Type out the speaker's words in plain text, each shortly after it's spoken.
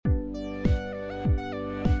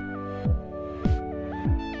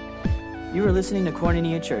You are listening to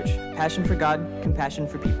Koinonia Church, passion for God, compassion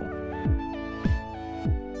for people.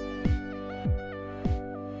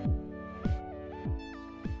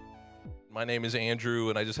 My name is Andrew,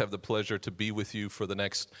 and I just have the pleasure to be with you for the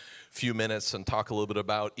next few minutes and talk a little bit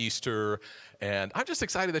about Easter. And I'm just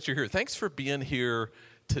excited that you're here. Thanks for being here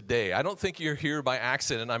today. I don't think you're here by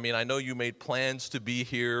accident. I mean, I know you made plans to be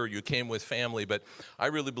here, you came with family, but I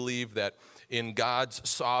really believe that in God's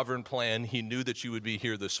sovereign plan, He knew that you would be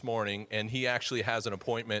here this morning, and He actually has an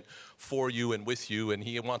appointment for you and with you, and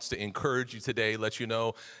He wants to encourage you today, let you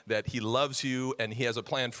know that He loves you and He has a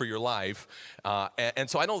plan for your life. And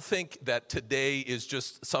so I don't think that today is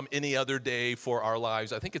just any other day for our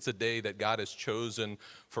lives. I think it's a day that God has chosen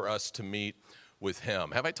for us to meet with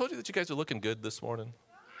Him. Have I told you that you guys are looking good this morning?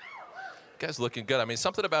 You guys looking good. I mean,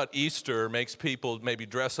 something about Easter makes people maybe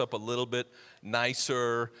dress up a little bit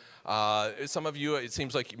nicer. Some of you, it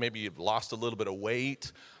seems like maybe you've lost a little bit of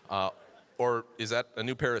weight. Or is that a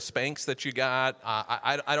new pair of Spanx that you got?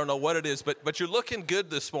 I don't know what it is, but you're looking good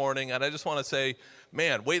this morning. And I just want to say,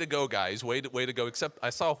 man, way to go, guys. Way to go. Except I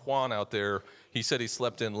saw Juan out there. He said he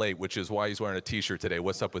slept in late, which is why he's wearing a T-shirt today.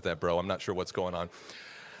 What's up with that, bro? I'm not sure what's going on.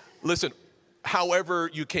 Listen. However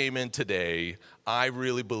you came in today, I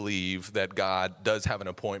really believe that God does have an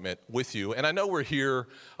appointment with you. And I know we're here,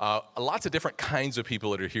 lots of different kinds of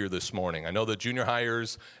people that are here this morning. I know the junior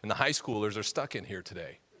highers and the high schoolers are stuck in here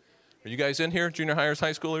today. Are you guys in here, junior highers,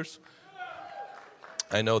 high schoolers?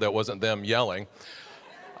 I know that wasn't them yelling.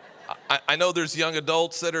 I know there's young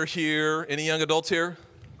adults that are here. Any young adults here?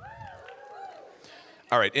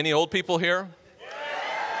 All right, any old people here?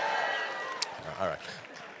 All right.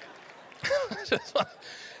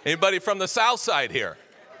 Anybody from the south side here?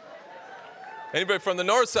 Anybody from the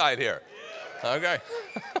north side here? Okay.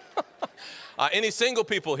 Any single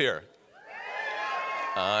people here?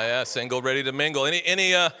 Yeah, single, ready to mingle.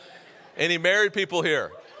 Any married people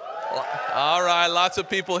here? All right, lots of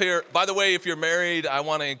people here. By the way, if you're married, I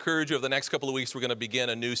want to encourage you over the next couple of weeks, we're going to begin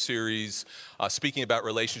a new series speaking about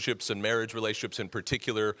relationships and marriage relationships in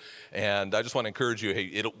particular. And I just want to encourage you,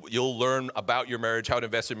 hey, you'll learn about your marriage, how to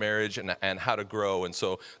invest in marriage, and how to grow. And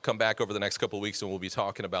so come back over the next couple of weeks and we'll be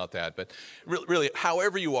talking about that. But really,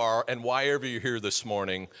 however you are and wherever you're here this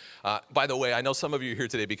morning, by the way, I know some of you are here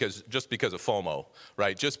today because of FOMO,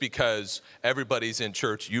 right? Just because everybody's in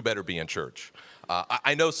church, you better be in church.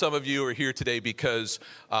 I know some of you are here today because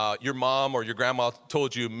your mom or your grandma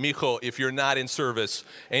told you, mijo, if you're not in service,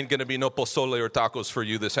 ain't going to be no pozole or tacos for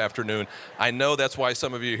you this afternoon. I know that's why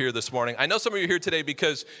some of you are here this morning. I know some of you are here today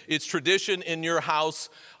because it's tradition in your house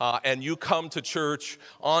and you come to church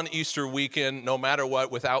on Easter weekend, no matter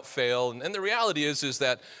what, without fail. And the reality is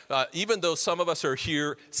that even though some of us are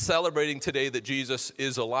here celebrating today that Jesus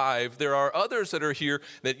is alive, there are others that are here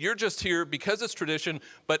that you're just here because it's tradition,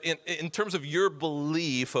 but in terms of your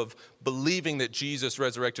belief of believing that Jesus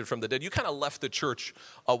resurrected from the dead, you kind of left the church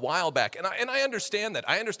a while back. And I understand that.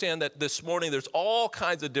 I understand that this morning there's all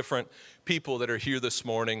kinds of different people that are here this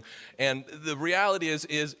morning. And the reality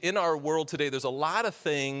is in our world today, there's a lot of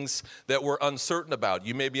things that we're uncertain about.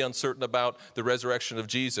 You may be uncertain about the resurrection of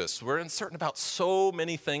Jesus. We're uncertain about so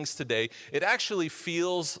many things today. It actually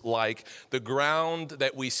feels like the ground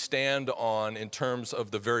that we stand on in terms of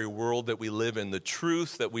the very world that we live in, the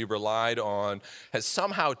truth that we relied on, has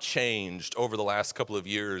somehow changed over the last couple of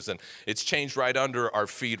years. And it's changed right under our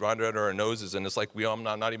feet, right under our noses. And it's like I'm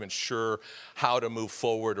not even sure how to move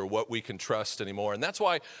forward or what we can trust anymore. And that's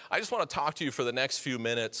why I just want to talk to you for the next few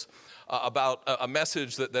minutes about a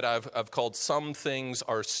message that I've called Some Things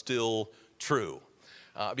Are Still True.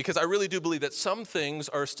 Because I really do believe that some things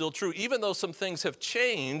are still true, even though some things have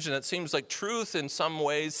changed, and it seems like truth in some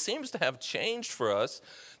ways seems to have changed for us.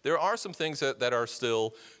 There are some things that are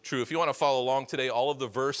still true. If you want to follow along today, all of the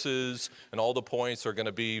verses and all the points are going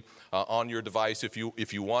to be on your device if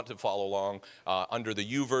you want to follow along under the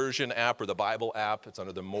YouVersion app or the Bible app. It's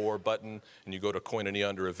under the More button, and you go to Koinonia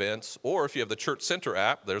under Events. Or if you have the Church Center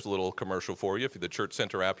app, there's a little commercial for you. If you have the Church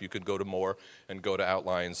Center app, you could go to More and go to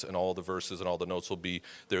Outlines, and all the verses and all the notes will be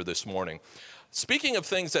there this morning. Speaking of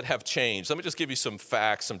things that have changed, let me just give you some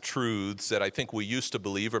facts, some truths that I think we used to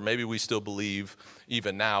believe, or maybe we still believe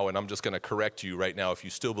even now, and I'm just going to correct you right now if you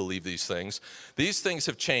still believe these things. These things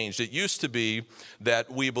have changed. It used to be that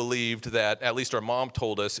we believed that, at least our mom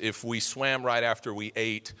told us, if we swam right after we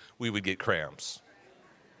ate, we would get cramps.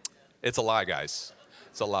 It's a lie, guys.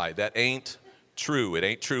 It's a lie. That ain't true. It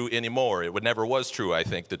ain't true anymore. It never was true, I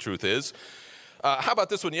think the truth is. How about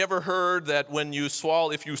this one? You ever heard that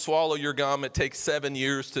if you swallow your gum, it takes 7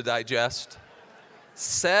 years to digest?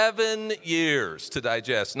 7 years to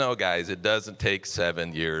digest. No, guys, it doesn't take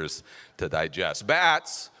 7 years to digest.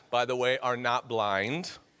 Bats by the way, are not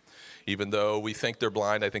blind. Even though we think they're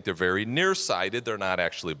blind, I think they're very nearsighted. They're not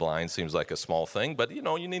actually blind. Seems like a small thing, but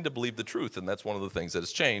you need to believe the truth, and that's one of the things that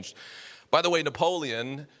has changed. By the way,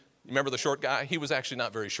 Napoleon, remember the short guy? He was actually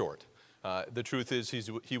not very short. The truth is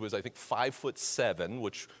he was, I think, 5'7",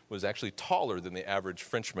 which was actually taller than the average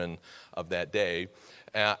Frenchman of that day.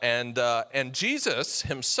 And Jesus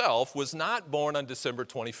himself was not born on December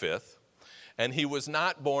 25th, and he was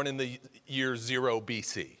not born in the year 0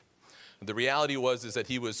 BC. The reality is that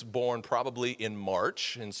he was born probably in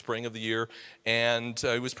March, in spring of the year, and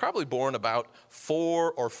he was probably born about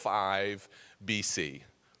 4 or 5 BC,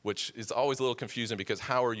 which is always a little confusing because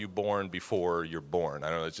how are you born before you're born?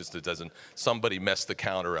 I don't know, it doesn't, somebody messed the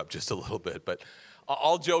counter up just a little bit. But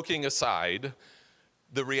all joking aside,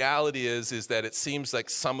 the reality is that it seems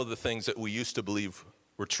like some of the things that we used to believe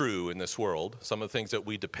were true in this world, some of the things that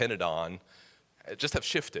we depended on, just have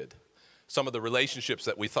shifted. Some of the relationships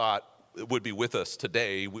that we thought would be with us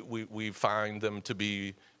today, we find them to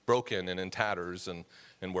be broken and in tatters, and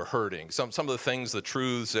we're hurting. Some of the things, the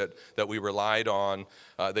truths that we relied on,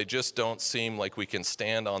 they just don't seem like we can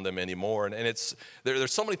stand on them anymore. And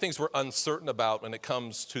there's so many things we're uncertain about when it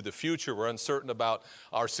comes to the future. We're uncertain about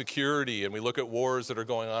our security, and we look at wars that are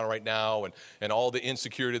going on right now and all the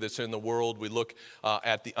insecurity that's in the world. We look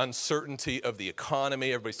at the uncertainty of the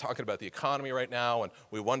economy. Everybody's talking about the economy right now, and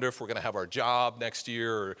we wonder if we're going to have our job next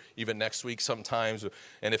year or even next week sometimes.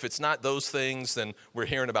 And if it's not those things, then we're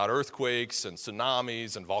hearing about earthquakes and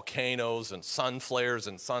tsunamis and volcanoes and sun flares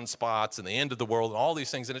and sunspots and the end of the world and all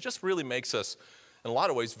these things. And it just really makes us, in a lot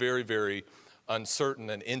of ways, very, very uncertain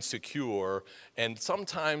and insecure. And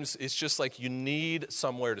sometimes it's just like you need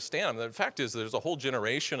somewhere to stand. The fact is there's a whole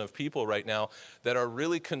generation of people right now that are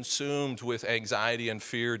really consumed with anxiety and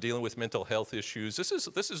fear, dealing with mental health issues. This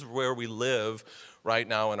is where we live right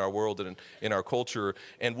now in our world and in our culture.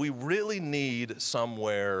 And we really need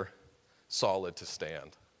somewhere solid to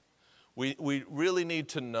stand. We really need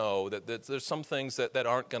to know that there's some things that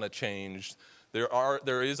aren't going to change.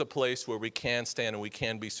 There is a place where we can stand and we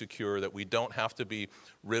can be secure, that we don't have to be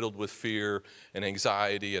riddled with fear and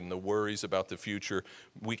anxiety and the worries about the future.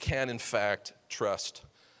 We can, in fact, trust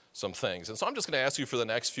some things. And so I'm just going to ask you for the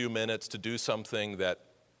next few minutes to do something that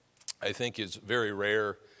I think is very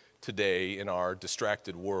rare today in our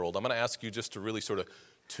distracted world. I'm going to ask you just to really sort of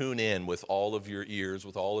tune in with all of your ears,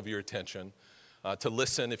 with all of your attention, to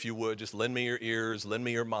listen, if you would. Just lend me your ears, lend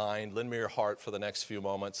me your mind, lend me your heart for the next few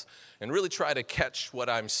moments, and really try to catch what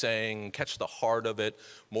I'm saying, catch the heart of it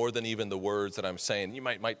more than even the words that I'm saying. You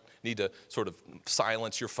might need to sort of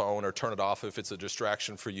silence your phone or turn it off if it's a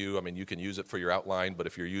distraction for you. I mean, you can use it for your outline, but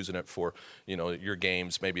if you're using it for, your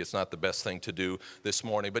games, maybe it's not the best thing to do this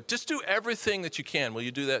morning. But just do everything that you can. Will you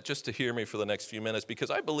do that just to hear me for the next few minutes? Because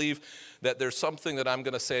I believe that there's something that I'm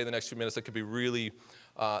going to say in the next few minutes that could be really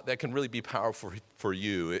that can really be powerful for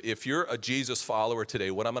you. If you're a Jesus follower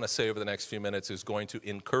today, what I'm going to say over the next few minutes is going to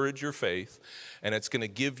encourage your faith, and it's going to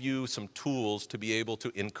give you some tools to be able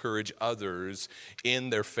to encourage others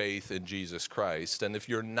in their faith in Jesus Christ. And if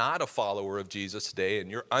you're not a follower of Jesus today,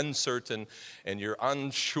 and you're uncertain and you're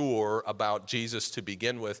unsure about Jesus to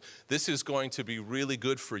begin with, this is going to be really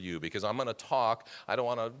good for you, because I'm going to talk. I don't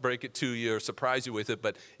want to break it to you or surprise you with it,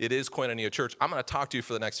 but it is Koinonia Church. I'm going to talk to you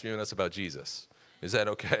for the next few minutes about Jesus. Is that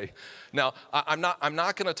okay? Now, I'm not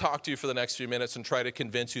going to talk to you for the next few minutes and try to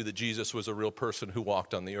convince you that Jesus was a real person who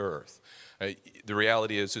walked on the earth. The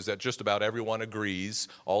reality is that just about everyone agrees,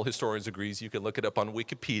 all historians agree, you can look it up on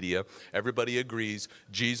Wikipedia, everybody agrees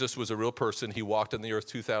Jesus was a real person. He walked on the earth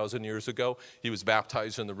 2,000 years ago. He was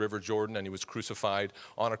baptized in the River Jordan, and he was crucified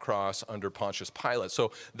on a cross under Pontius Pilate.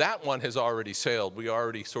 So that one has already sailed. We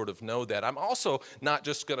already sort of know that. I'm also not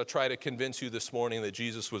just going to try to convince you this morning that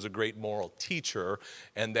Jesus was a great moral teacher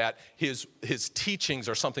and that his teachings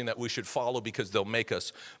are something that we should follow because they'll make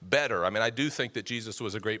us better. I mean, I do think that Jesus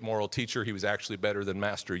was a great moral teacher. He was actually better than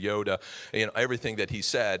Master Yoda, everything that he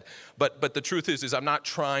said. But the truth is I'm not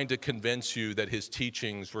trying to convince you that his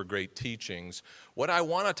teachings were great teachings. What I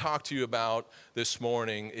want to talk to you about this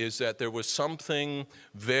morning is that there was something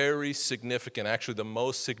very significant, actually the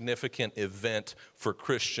most significant event for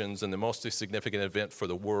Christians and the most significant event for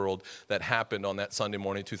the world that happened on that Sunday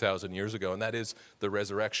morning 2,000 years ago, and that is the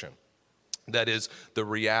resurrection. That is the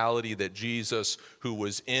reality that Jesus, who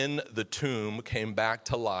was in the tomb, came back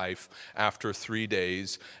to life after 3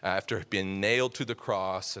 days, after being nailed to the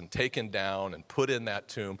cross and taken down and put in that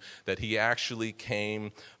tomb, that he actually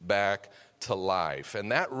came back to life.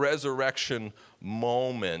 And that resurrection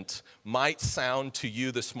moment might sound to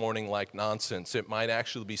you this morning like nonsense. It might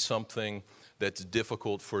actually be something that's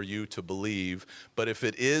difficult for you to believe. But if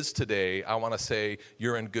it is today, I want to say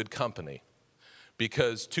you're in good company.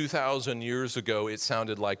 Because 2,000 years ago, it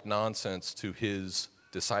sounded like nonsense to his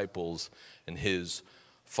disciples and his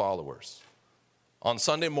followers. On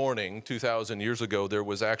Sunday morning, 2,000 years ago, there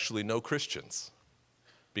was actually no Christians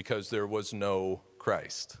because there was no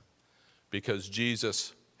Christ. Because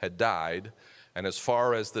Jesus had died, and as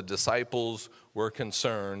far as the disciples were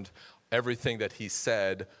concerned, everything that he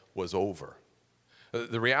said was over.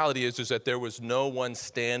 The reality is that there was no one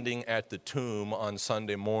standing at the tomb on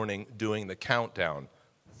Sunday morning doing the countdown.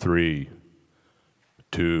 3,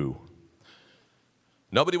 2.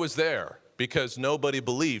 Nobody was there because nobody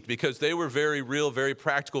believed, because they were very real, very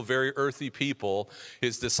practical, very earthy people.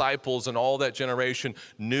 His disciples and all that generation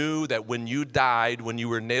knew that when you died, when you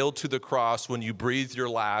were nailed to the cross, when you breathed your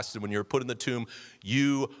last, and when you were put in the tomb,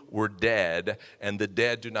 you were dead, and the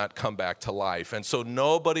dead do not come back to life. And so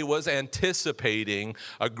nobody was anticipating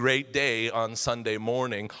a great day on Sunday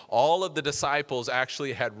morning. All of the disciples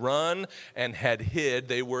actually had run and had hid.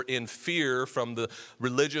 They were in fear from the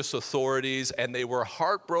religious authorities, and they were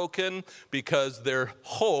heartbroken because their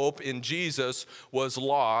hope in Jesus was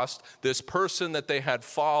lost. This person that they had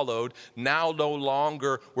followed, now no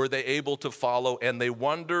longer were they able to follow, and they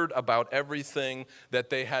wondered about everything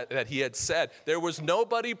that he had said. There was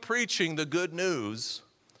nobody preaching the good news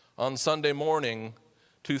on Sunday morning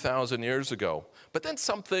 2,000 years ago. But then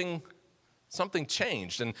something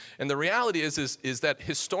changed. And the reality is that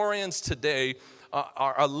historians today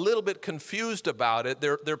are a little bit confused about it.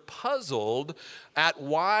 They're puzzled at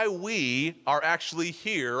why we are actually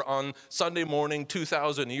here on Sunday morning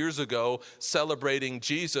 2,000 years ago celebrating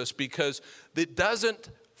Jesus, because it doesn't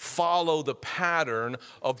follow the pattern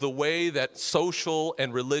of the way that social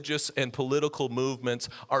and religious and political movements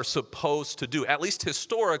are supposed to do. At least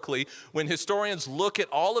historically, when historians look at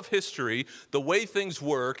all of history, the way things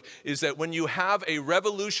work is that when you have a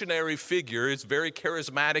revolutionary figure, it's a very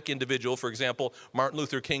charismatic individual, for example, Martin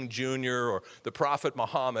Luther King Jr. or the Prophet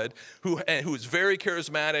Muhammad, who is very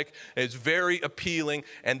charismatic, is very appealing,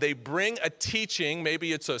 and they bring a teaching,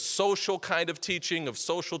 maybe it's a social kind of teaching of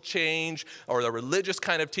social change or a religious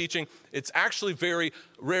kind of teaching. It's actually very,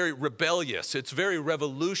 very rebellious. It's very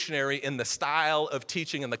revolutionary in the style of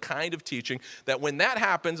teaching and the kind of teaching that when that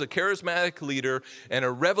happens, a charismatic leader and a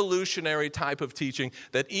revolutionary type of teaching,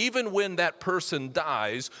 that even when that person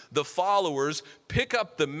dies, the followers pick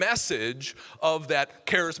up the message of that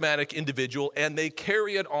charismatic individual and they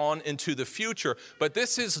carry it on into the future. But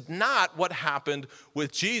this is not what happened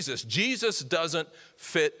with Jesus. Jesus doesn't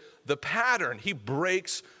fit the pattern. He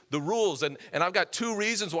breaks the rules. And I've got two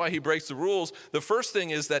reasons why he breaks the rules. The first thing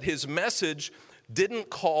is that his message didn't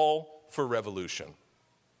call for revolution.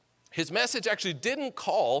 His message actually didn't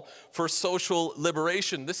call for social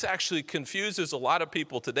liberation. This actually confuses a lot of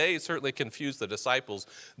people today. It certainly confused the disciples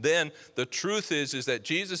then. The truth is that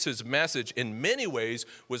Jesus' message in many ways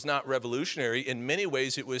was not revolutionary. In many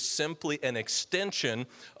ways, it was simply an extension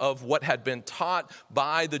of what had been taught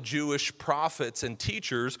by the Jewish prophets and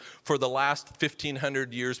teachers for the last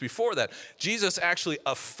 1,500 years before that. Jesus actually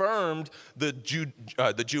affirmed the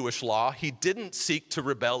Jewish law. He didn't seek to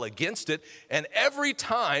rebel against it. And every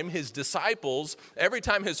time his disciples, every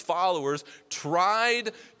time his followers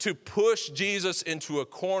tried to push Jesus into a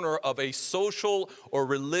corner of a social or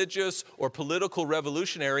religious or political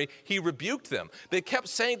revolutionary, he rebuked them. They kept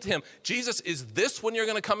saying to him, Jesus, is this when you're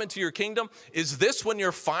going to come into your kingdom? Is this when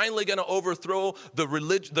you're finally going to overthrow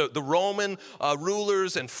the Roman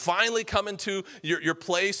rulers and finally come into your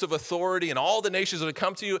place of authority, and all the nations would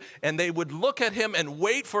come to you? And they would look at him and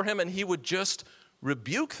wait for him, and he would just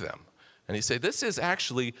rebuke them. And he'd say, this is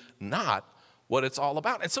actually not what it's all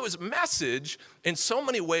about. And so his message, in so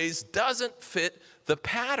many ways, doesn't fit the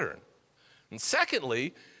pattern. And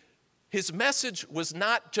secondly, his message was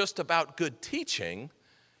not just about good teaching.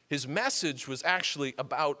 His message was actually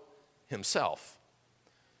about himself.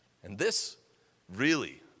 And this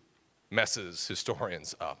really messes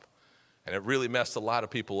historians up. And it really messed a lot of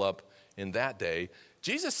people up in that day.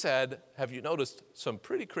 Jesus said, have you noticed, some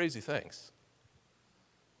pretty crazy things.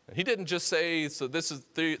 He didn't just say, so this is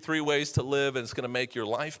three ways to live and it's going to make your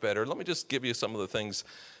life better. Let me just give you some of the things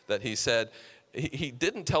that he said. He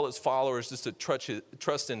didn't tell his followers just to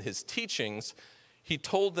trust in his teachings. He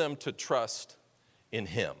told them to trust in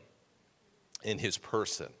him, in his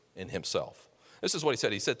person, in himself. This is what he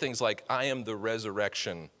said. He said things like, I am the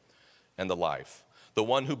resurrection and the life. The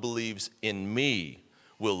one who believes in me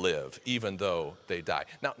will live, even though they die.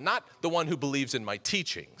 Now, not the one who believes in my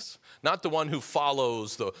teachings, not the one who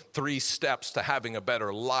follows the 3 steps to having a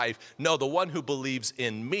better life. No, the one who believes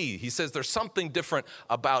in me. He says there's something different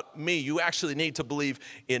about me. You actually need to believe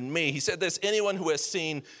in me. He said this, anyone who has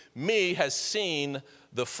seen me has seen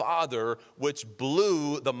the Father, which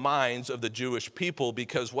blew the minds of the Jewish people,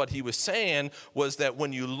 because what he was saying was that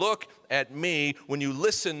when you look at me, when you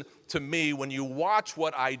listen to me, when you watch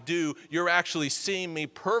what I do, you're actually seeing me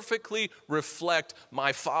perfectly reflect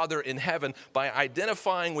my Father in heaven. By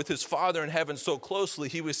identifying with his Father in heaven so closely,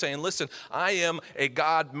 he was saying, listen, I am a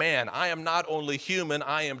God man. I am not only human,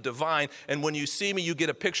 I am divine. And when you see me, you get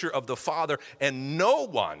a picture of the Father, and no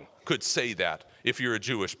one could say that if you're a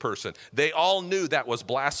Jewish person. They all knew that was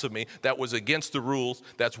blasphemy, that was against the rules,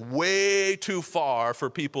 that's way too far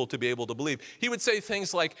for people to be able to believe. He would say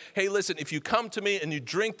things like, hey, listen, if you come to me and you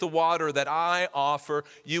drink the water that I offer,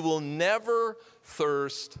 you will never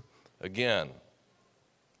thirst again.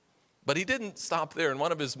 But he didn't stop there. In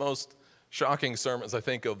one of his most shocking sermons, I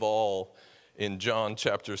think of all, in John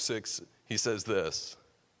chapter 6, he says this,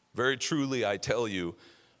 very truly I tell you,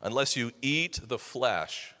 unless you eat the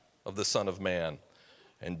flesh of the Son of Man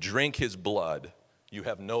and drink his blood, you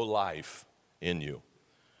have no life in you.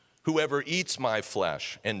 Whoever eats my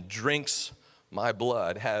flesh and drinks my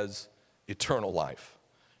blood has eternal life,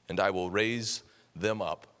 and I will raise them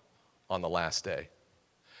up on the last day.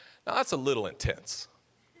 Now that's a little intense.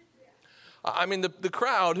 I mean, the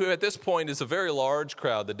crowd, who at this point is a very large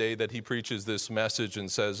crowd the day that he preaches this message and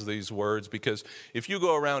says these words, because if you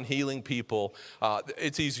go around healing people,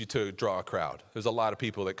 it's easy to draw a crowd. There's a lot of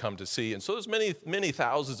people that come to see. And so there's many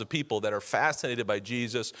thousands of people that are fascinated by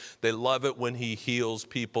Jesus. They love it when he heals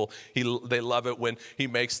people. They love it when he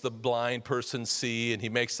makes the blind person see and he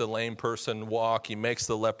makes the lame person walk. He makes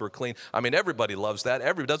the leper clean. I mean, everybody loves that.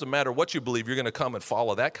 It doesn't matter what you believe, you're going to come and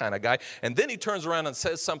follow that kind of guy. And then he turns around and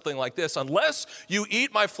says something like this, unless you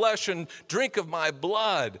eat my flesh and drink of my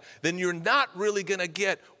blood, then you're not really going to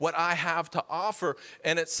get what I have to offer.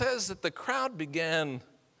 And it says that the crowd began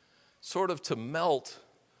sort of to melt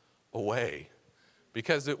away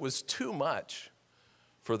because it was too much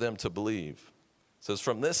for them to believe. It says,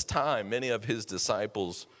 from this time, many of his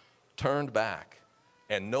disciples turned back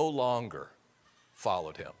and no longer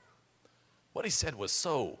followed him. What he said was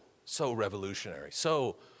so revolutionary,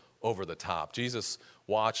 so over the top. Jesus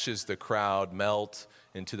watches the crowd melt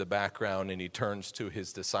into the background, and he turns to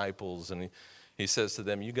his disciples and he says to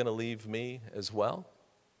them, you going to leave me as well?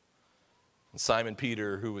 And Simon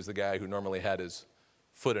Peter, who was the guy who normally had his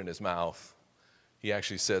foot in his mouth, he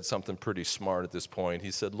actually said something pretty smart at this point.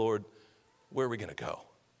 He said, Lord, where are we going to go?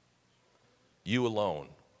 You alone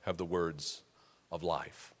have the words of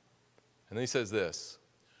life. And then he says this,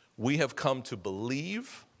 we have come to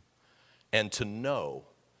believe and to know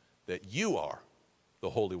that you are the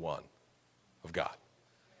Holy One of God.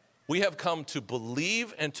 We have come to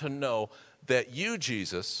believe and to know that you,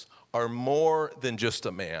 Jesus, are more than just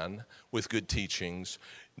a man with good teachings,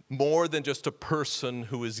 more than just a person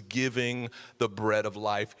who is giving the bread of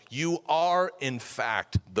life. You are, in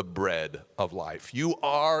fact, the bread of life. You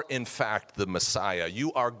are, in fact, the Messiah.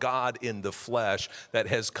 You are God in the flesh that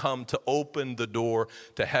has come to open the door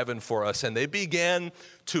to heaven for us. And they began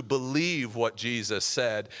to believe what Jesus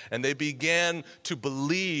said, and they began to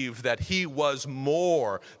believe that he was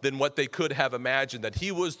more than what they could have imagined, that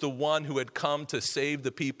he was the one who had come to save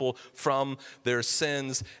the people from their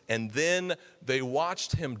sins. And then they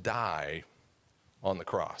watched him die on the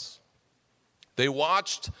cross. They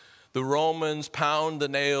watched the Romans pound the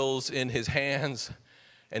nails in his hands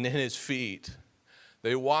and in his feet.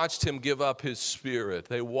 They watched him give up his spirit.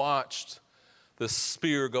 They watched the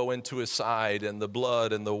spear go into his side and the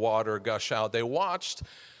blood and the water gush out. They watched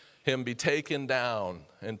him be taken down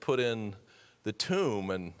and put in the tomb,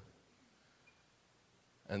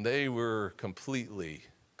 and they were completely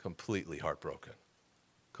heartbroken,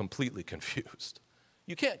 completely confused.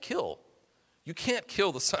 You can't kill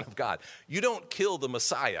the Son of God. You don't kill the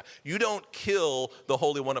Messiah. You don't kill the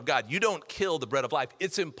Holy One of God. You don't kill the bread of life.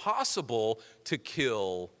 It's impossible to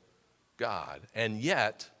kill God. And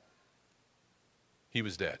yet, he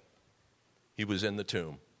was dead. He was in the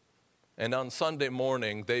tomb. And on Sunday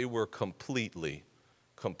morning, they were completely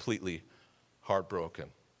heartbroken.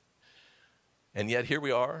 And yet here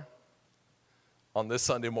we are on this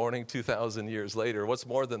Sunday morning, 2,000 years later. What's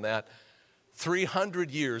more than that? 300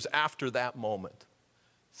 years after that moment,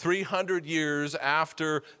 300 years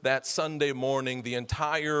after that Sunday morning, the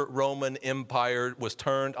entire Roman Empire was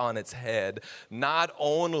turned on its head. Not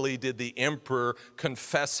only did the emperor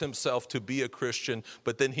confess himself to be a Christian,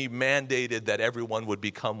 but then he mandated that everyone would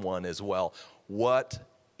become one as well. What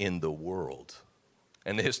in the world.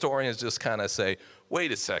 And the historians just kind of say,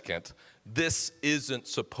 wait a second, this isn't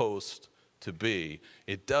supposed to be.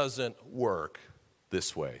 It doesn't work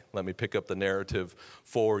this way. Let me pick up the narrative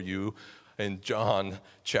for you in John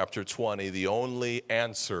chapter 20. The only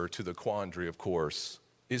answer to the quandary, of course,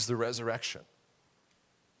 is the resurrection.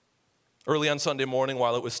 Early on Sunday morning,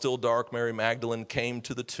 while it was still dark, Mary Magdalene came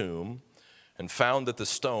to the tomb and found that the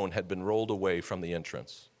stone had been rolled away from the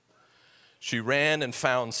entrance. She ran and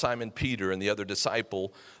found Simon Peter and the other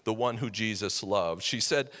disciple, the one who Jesus loved. She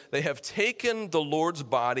said, "They have taken the Lord's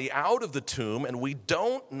body out of the tomb, and we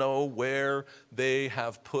don't know where they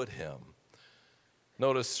have put him."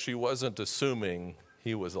 Notice she wasn't assuming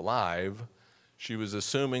he was alive. She was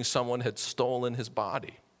assuming someone had stolen his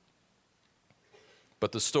body.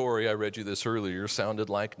 But the story, I read you this earlier, sounded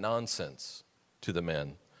like nonsense to the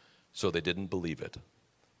men, so they didn't believe it.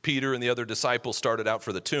 Peter and the other disciple started out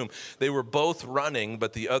for the tomb. They were both running,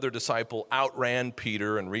 but the other disciple outran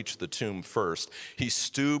Peter and reached the tomb first. He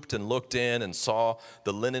stooped and looked in and saw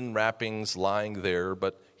the linen wrappings lying there,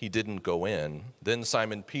 but he didn't go in. Then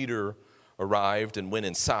Simon Peter arrived and went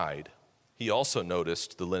inside. He also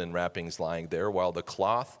noticed the linen wrappings lying there, while the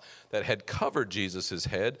cloth that had covered Jesus'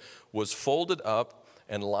 head was folded up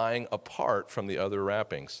and lying apart from the other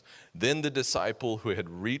wrappings. Then the disciple who had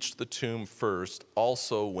reached the tomb first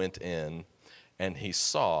also went in, and he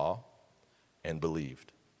saw and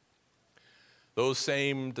believed. Those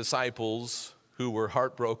same disciples who were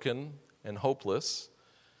heartbroken and hopeless,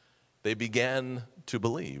 they began to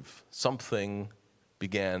believe. Something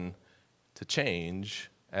began to change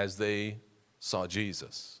as they saw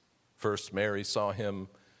Jesus. First, Mary saw him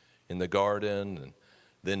in the garden, and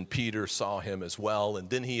then Peter saw him as well,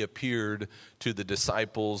 and then he appeared to the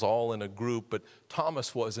disciples all in a group, but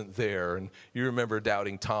Thomas wasn't there. And you remember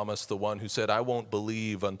doubting Thomas, the one who said, "I won't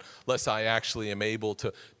believe unless I actually am able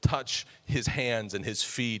to touch his hands and his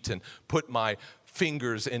feet and put my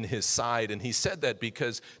fingers in his side." And he said that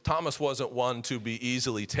because Thomas wasn't one to be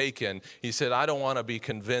easily taken. He said, "I don't want to be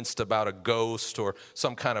convinced about a ghost or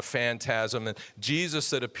some kind of phantasm." And Jesus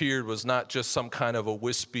that appeared was not just some kind of a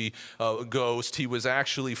wispy ghost. He was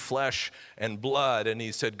actually flesh and blood. And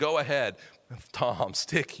he said, "Go ahead, Tom,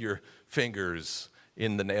 stick your fingers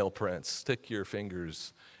in the nail prints. Stick your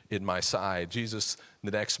fingers in my side." Jesus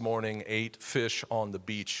the next morning ate fish on the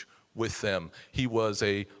beach with them. He was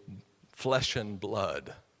a flesh and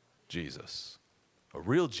blood Jesus, a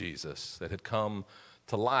real Jesus that had come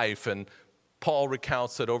to life. And Paul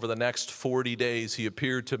recounts that over the next 40 days, he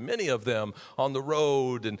appeared to many of them on the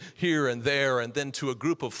road and here and there, and then to a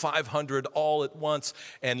group of 500 all at once.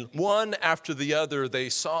 And one after the other, they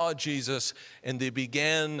saw Jesus and they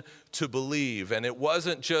began to believe. And it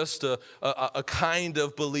wasn't just a kind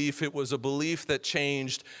of belief. It was a belief that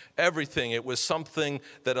changed everything. It was something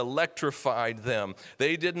that electrified them.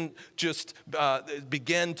 They didn't just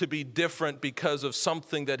begin to be different because of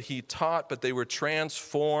something that he taught, but they were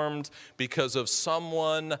transformed because of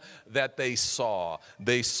someone that they saw.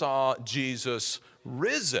 They saw Jesus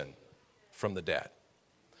risen from the dead.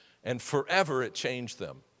 And forever it changed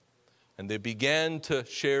them. And they began to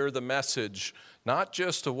share the message, not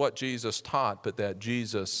just of what Jesus taught, but that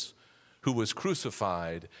Jesus, who was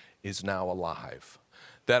crucified, is now alive.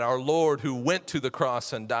 That our Lord, who went to the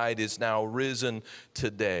cross and died, is now risen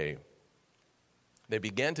today. They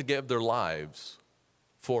began to give their lives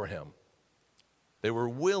for him. They were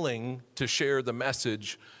willing to share the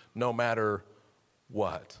message no matter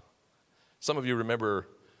what. Some of you remember,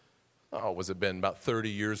 was it been about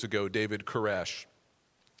 30 years ago, David Koresh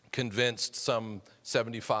convinced some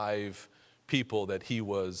 75 people that he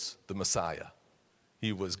was the Messiah.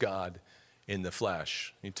 He was God in the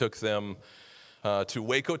flesh. He took them to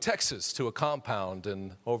Waco, Texas, to a compound.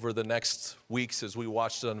 And over the next weeks, as we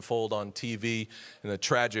watched it unfold on TV in a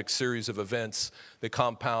tragic series of events, the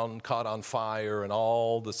compound caught on fire and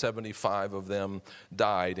all the 75 of them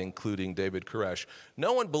died, including David Koresh.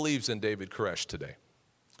 No one believes in David Koresh today.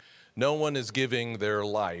 No one is giving their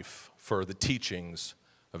life for the teachings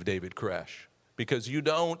of David Koresh, because you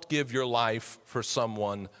don't give your life for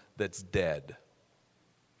someone that's dead.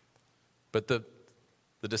 But the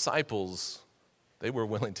disciples, they were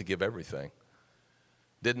willing to give everything.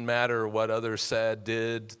 Didn't matter what others said,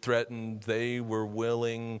 threatened. They were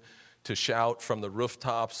willing to shout from the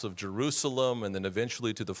rooftops of Jerusalem and then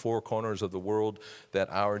eventually to the four corners of the world that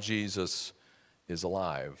our Jesus is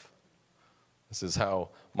alive. This is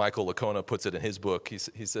how Michael Licona puts it in his book. He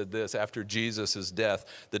said this: after Jesus' death,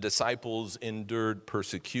 the disciples endured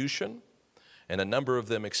persecution, and a number of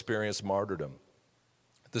them experienced martyrdom.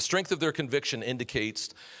 The strength of their conviction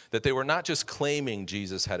indicates that they were not just claiming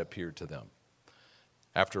Jesus had appeared to them.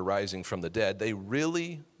 after rising from the dead. They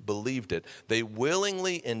really believed it. They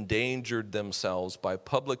willingly endangered themselves by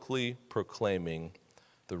publicly proclaiming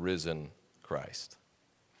the risen Christ.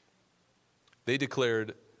 They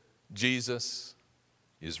declared, Jesus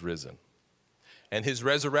is risen. And his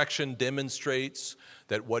resurrection demonstrates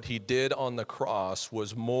that what he did on the cross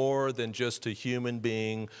was more than just a human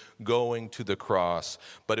being going to the cross,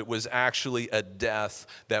 but it was actually a death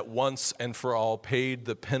that once and for all paid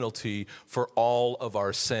the penalty for all of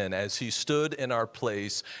our sin. As he stood in our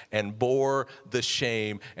place and bore the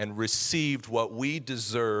shame and received what we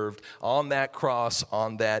deserved on that cross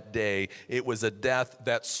on that day, it was a death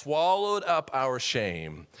that swallowed up our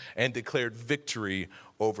shame and declared victory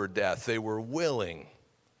over death. They were willing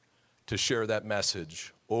to share that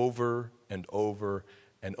message over and over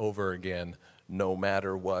and over again, no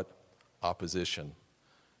matter what opposition.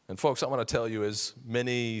 And folks, I want to tell you, as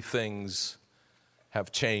many things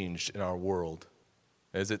have changed in our world,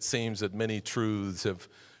 as it seems that many truths have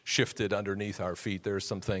shifted underneath our feet, there are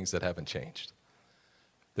some things that haven't changed.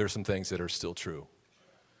 There are some things that are still true.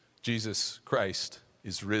 Jesus Christ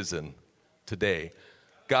is risen today.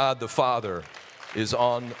 God the Father is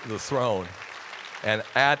on the throne, and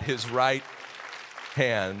at his right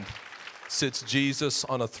hand sits Jesus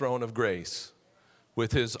on a throne of grace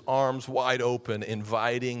with his arms wide open,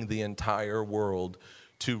 inviting the entire world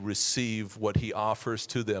to receive what he offers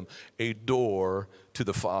to them, a door to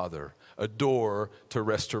the Father, a door to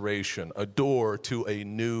restoration, a door to a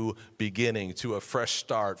new beginning, to a fresh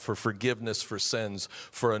start, for forgiveness for sins,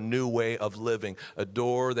 for a new way of living, a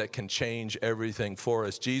door that can change everything for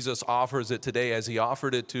us. Jesus offers it today as he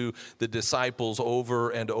offered it to the disciples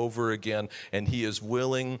over and over again, and he is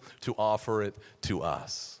willing to offer it to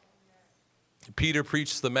us. Peter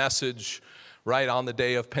preached the message right on the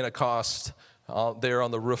day of Pentecost, there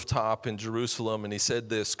on the rooftop in Jerusalem, and he said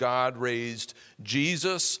this: God raised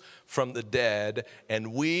Jesus from the dead,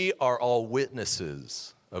 and we are all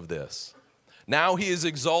witnesses of this. Now he is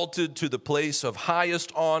exalted to the place of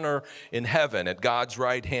highest honor in heaven at God's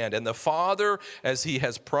right hand, and the Father, as he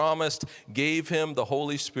has promised, gave him the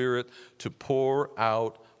Holy Spirit to pour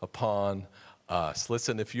out upon us.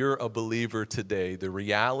 Listen, if you're a believer today, the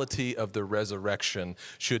reality of the resurrection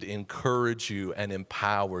should encourage you and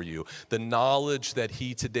empower you. The knowledge that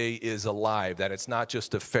he today is alive, that it's not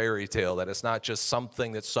just a fairy tale, that it's not just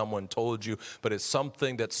something that someone told you, but it's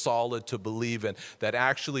something that's solid to believe in. That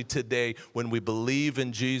actually today, when we believe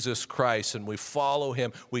in Jesus Christ and we follow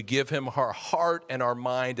him, we give him our heart and our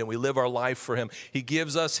mind and we live our life for him. He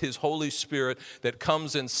gives us his Holy Spirit that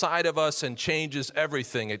comes inside of us and changes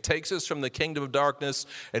everything. It takes us from the kingdom of darkness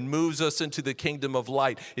and moves us into the kingdom of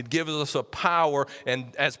light. It gives us a power,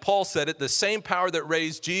 and as Paul said it, the same power that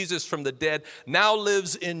raised Jesus from the dead now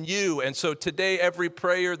lives in you. And so today, every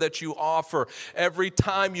prayer that you offer, every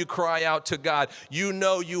time you cry out to God, you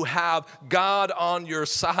know you have God on your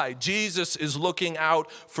side. Jesus is looking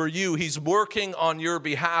out for you. He's working on your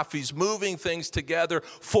behalf. He's moving things together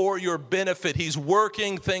for your benefit. He's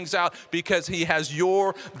working things out because he has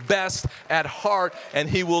your best at heart, and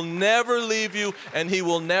he will never leave you and he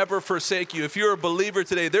will never forsake you. If you're a believer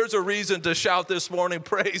today, there's a reason to shout this morning,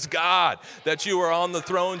 praise God, that you are on the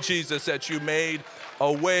throne, Jesus, that you made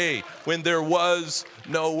a way when there was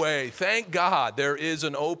no way. Thank God there is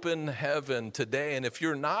an open heaven today. And if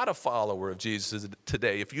you're not a follower of Jesus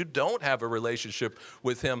today, if you don't have a relationship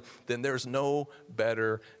with him, then there's no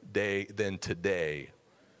better day than today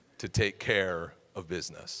to take care of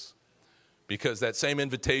business. Because that same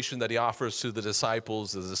invitation that he offers to the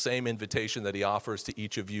disciples is the same invitation that he offers to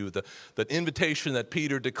each of you. The invitation that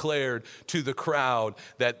Peter declared to the crowd,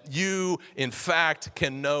 that you, in fact,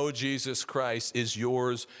 can know Jesus Christ, is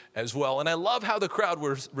yours as well. And I love how the crowd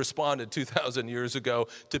responded 2,000 years ago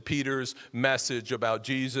to Peter's message about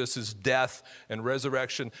Jesus' death and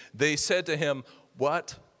resurrection. They said to him,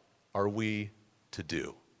 "What are we to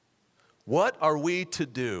do? What are we to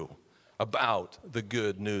do about the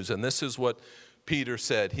good news?" And this is what Peter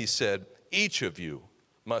said. He said, "Each of you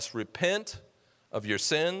must repent of your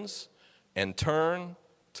sins and turn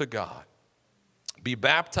to God. Be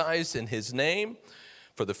baptized in his name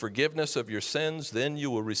for the forgiveness of your sins. Then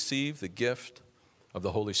you will receive the gift of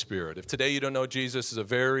the Holy Spirit." If today you don't know Jesus, is a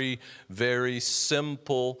very, very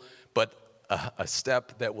simple, but a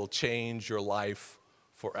step that will change your life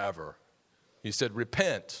forever. He said,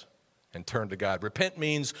 repent and turn to God. Repent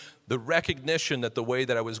means the recognition that the way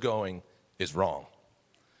that I was going is wrong.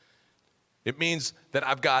 It means that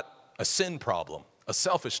I've got a sin problem, a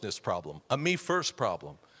selfishness problem, a me first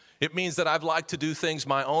problem. It means that I've liked to do things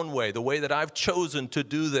my own way, the way that I've chosen to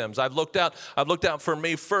do them. I've looked out for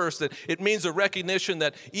me first. That it means a recognition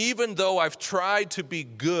that even though I've tried to be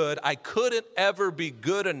good, I couldn't ever be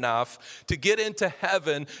good enough to get into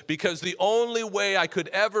heaven, because the only way I could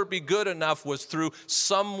ever be good enough was through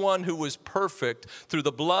someone who was perfect, through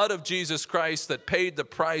the blood of Jesus Christ that paid the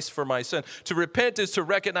price for my sin. To repent is to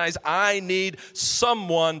recognize I need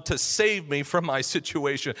someone to save me from my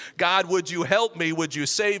situation. God, would you help me? Would you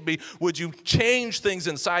save me? Would you change things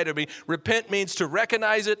inside of me? Repent means to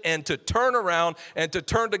recognize it and to turn around and to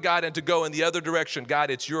turn to God and to go in the other direction.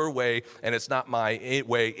 God, it's your way and it's not my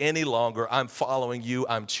way any longer. I'm following you.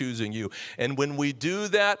 I'm choosing you. And when we do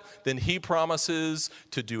that, then he promises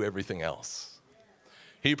to do everything else.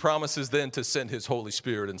 He promises then to send his Holy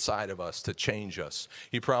Spirit inside of us to change us.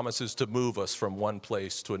 He promises to move us from one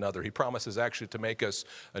place to another. He promises actually to make us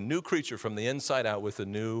a new creature from the inside out with a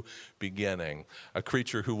new beginning, a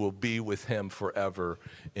creature who will be with him forever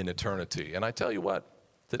in eternity. And I tell you what,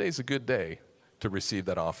 today's a good day to receive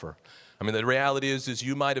that offer. I mean, the reality is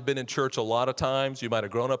you might have been in church a lot of times. You might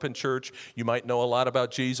have grown up in church. You might know a lot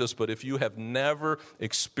about Jesus. But if you have never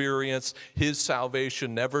experienced his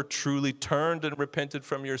salvation, never truly turned and repented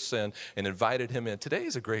from your sin and invited him in, today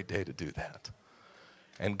is a great day to do that.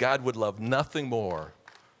 And God would love nothing more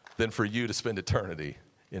than for you to spend eternity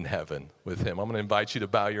in heaven with him. I'm going to invite you to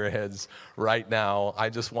bow your heads right now. I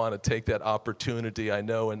just want to take that opportunity. I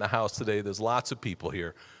know in the house today there's lots of people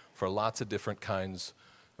here for lots of different kinds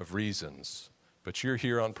of reasons, but you're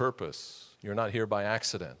here on purpose. You're not here by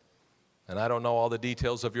accident. And I don't know all the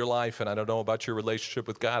details of your life, and I don't know about your relationship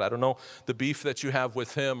with God. I don't know the beef that you have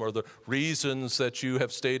with him, or the reasons that you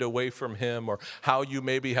have stayed away from him, or how you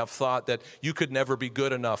maybe have thought that you could never be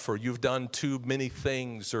good enough, or you've done too many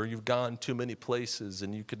things, or you've gone too many places,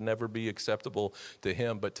 and you could never be acceptable to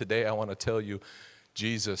him. But today I want to tell you,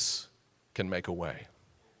 Jesus can make a way.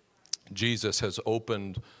 Jesus has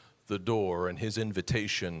opened the door, and his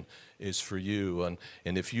invitation is for you. And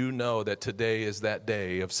if you know that today is that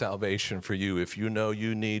day of salvation for you, if you know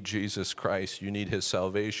you need Jesus Christ, you need his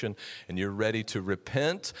salvation, and you're ready to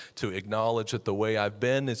repent, to acknowledge that the way I've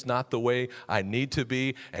been is not the way I need to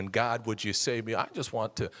be, and God, would you save me? I just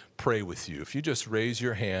want to pray with you. If you just raise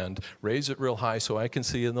your hand, raise it real high so I can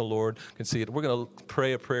see it and the Lord can see it. We're going to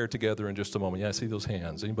pray a prayer together in just a moment. Yeah, I see those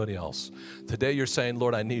hands. Anybody else? Today you're saying,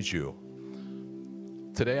 Lord, I need you.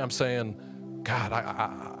 Today I'm saying, God,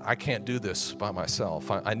 I can't do this by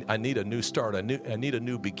myself. I need a new start. I need a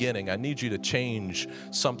new beginning. I need you to change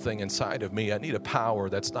something inside of me. I need a power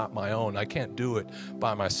that's not my own. I can't do it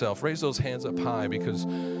by myself. Raise those hands up high because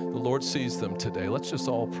the Lord sees them today. Let's just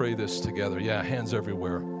all pray this together. Yeah, hands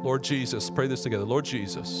everywhere. Lord Jesus, pray this together. Lord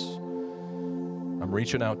Jesus, I'm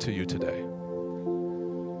reaching out to you today.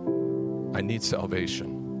 I need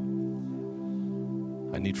salvation.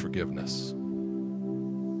 I need forgiveness.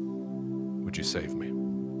 Would you save me?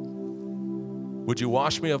 Would you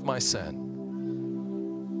wash me of my sin?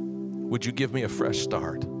 Would you give me a fresh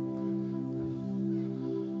start?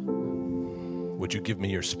 Would you give me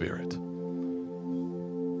your spirit?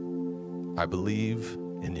 I believe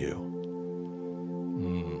in you.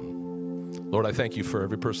 Lord, I thank you for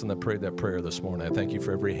every person that prayed that prayer this morning. I thank you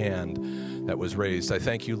for every hand that was raised. I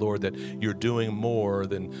thank you, Lord, that you're doing more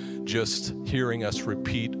than just hearing us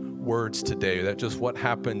repeat words today, that just what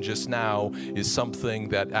happened just now is something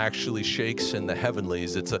that actually shakes in the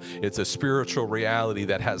heavenlies. It's a spiritual reality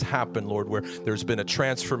that has happened, Lord, where there's been a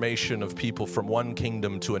transformation of people from one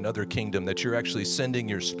kingdom to another kingdom, that you're actually sending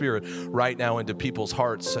your spirit right now into people's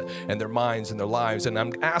hearts and their minds and their lives. And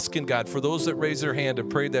I'm asking, God, for those that raise their hand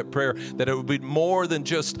and prayed that prayer, that it would be more than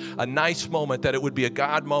just a nice moment, that it would be a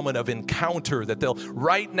God moment of encounter, that they'll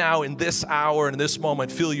right now in this hour and this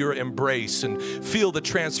moment feel your embrace and feel the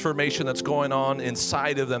transformation that's going on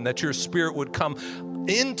inside of them, that your spirit would come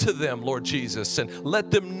into them, Lord Jesus, and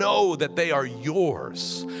let them know that they are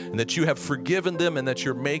yours and that you have forgiven them and that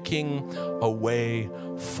you're making a way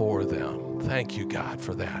for them. Thank you, God,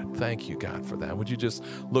 for that. Thank you, God, for that. Would you just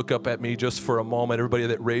look up at me just for a moment? Everybody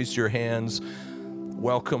that raised your hands,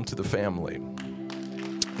 welcome to the family.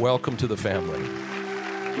 Welcome to the family.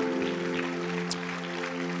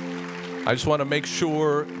 I just want to make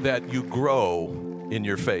sure that you grow in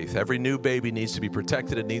your faith. Every new baby needs to be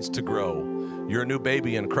protected. It needs to grow. You're a new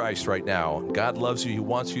baby in Christ right now. God loves you. He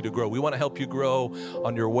wants you to grow. We want to help you grow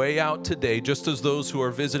on your way out today. Just as those who are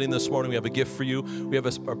visiting this morning, we have a gift for you. We have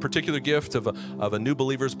a particular gift of a new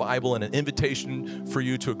believer's Bible and an invitation for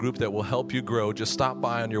you to a group that will help you grow. Just stop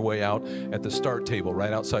by on your way out at the start table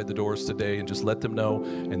right outside the doors today and just let them know,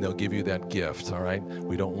 and they'll give you that gift, all right?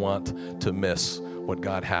 We don't want to miss what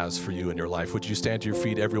God has for you in your life. Would you stand to your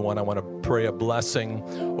feet, everyone? I want to pray a blessing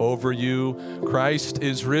over you. Christ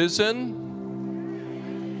is risen.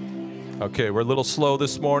 Okay, we're a little slow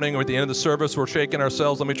this morning. We're at the end of the service. We're shaking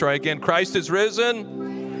ourselves. Let me try again. Christ is risen.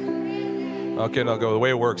 Okay, now go. The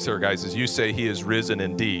way it works here, guys, is you say he is risen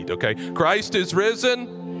indeed, okay? Christ is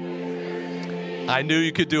risen. I knew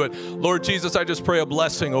you could do it. Lord Jesus, I just pray a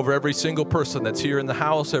blessing over every single person that's here in the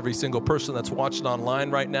house, every single person that's watching online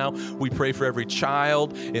right now. We pray for every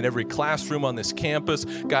child in every classroom on this campus.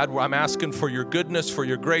 God, I'm asking for your goodness, for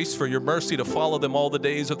your grace, for your mercy to follow them all the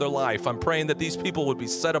days of their life. I'm praying that these people would be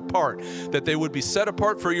set apart, that they would be set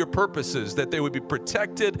apart for your purposes, that they would be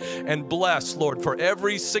protected and blessed, Lord. For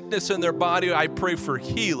every sickness in their body, I pray for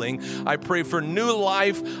healing. I pray for new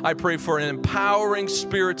life. I pray for an empowering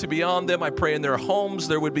spirit to be on them. I pray in their homes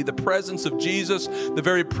there would be the presence of Jesus. The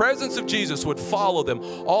very presence of Jesus would follow them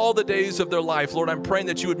all the days of their life. Lord, I'm praying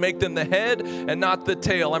that you would make them the head and not the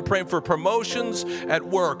tail. I'm praying for promotions at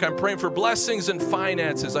work. I'm praying for blessings in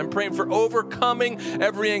finances. I'm praying for overcoming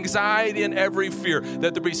every anxiety and every fear,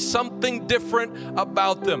 that there be something different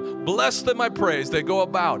about them. Bless them, I pray, as they go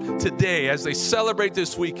about today, as they celebrate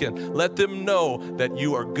this weekend. Let them know that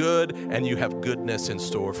you are good and you have goodness in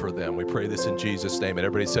store for them. We pray this in Jesus' name. And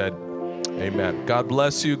everybody said, amen. God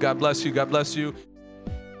bless you. God bless you. God bless you.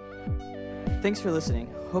 Thanks for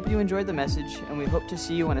listening. Hope you enjoyed the message, and we hope to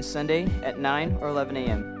see you on a Sunday at 9 or 11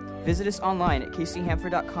 a.m. Visit us online at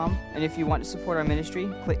kchamford.com, and if you want to support our ministry,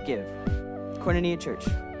 click Give. Koinonia Church.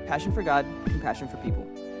 Passion for God, compassion for people.